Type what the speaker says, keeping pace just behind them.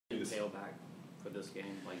tailback for this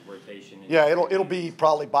game, like rotation? Yeah, it'll be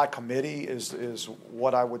probably by committee is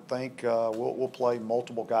what I would think. We'll play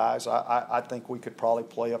multiple guys. I think we could probably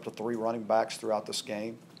play up to 3 running backs throughout this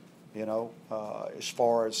game. You know, as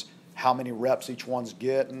far as how many reps each one's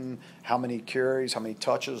getting, how many carries, how many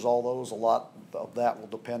touches, all those, a lot of that will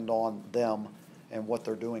depend on them and what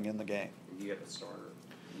they're doing in the game. You get the starter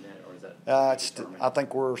in that, or is that I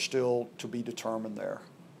think we're still to be determined there.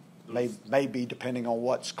 Maybe depending on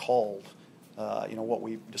what's called, you know, what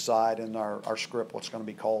we decide in our script, what's going to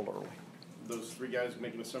be called early. Those 3 guys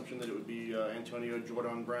make an assumption that it would be Antonio,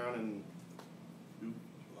 Jordan Brown, and who?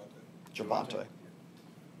 Javante.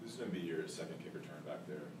 This is going to be your second kicker turn back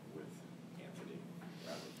there with Anthony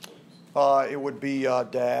It would be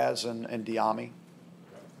Daz and Diami. Okay.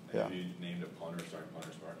 And Yeah. have you named a punter, starting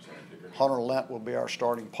kicker? Hunter Lent will be our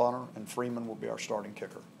starting punter, and Freeman will be our starting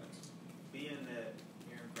kicker. Being that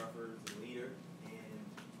Aaron Crawford is the leader and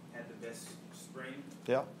had the best spring,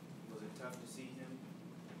 Yeah. was it tough to see him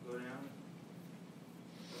go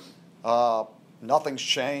down? Nothing's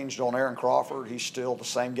changed on Aaron Crawford. He's still the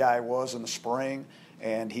same guy he was in the spring,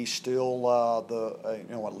 and he's still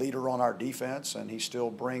a leader on our defense, and he still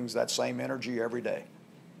brings that same energy every day.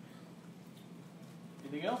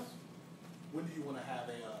 Anything else? When do you want to have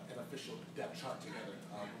an official depth chart together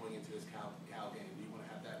going into this Cal game? Do you want to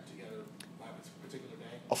have that together by a particular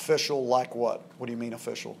day? Official like what? What do you mean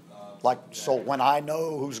official? So when I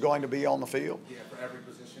know who's going to be on the field? Yeah, for every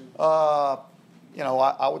position. You know,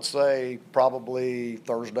 I would say probably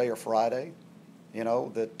Thursday or Friday. You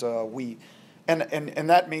know that we. And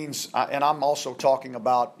that means, and I'm also talking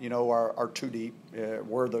about, you know, our 2 deep,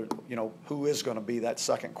 where who is going to be that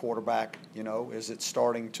second quarterback, you know, is it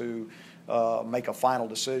starting to make a final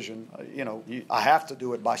decision? You know, I have to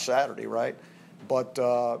do it by Saturday, right? But,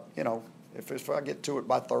 you know, if I get to it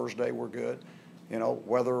by Thursday, we're good. You know,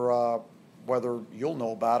 whether you'll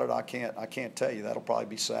know about it, I can't tell you. That'll probably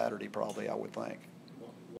be Saturday, probably, I would think.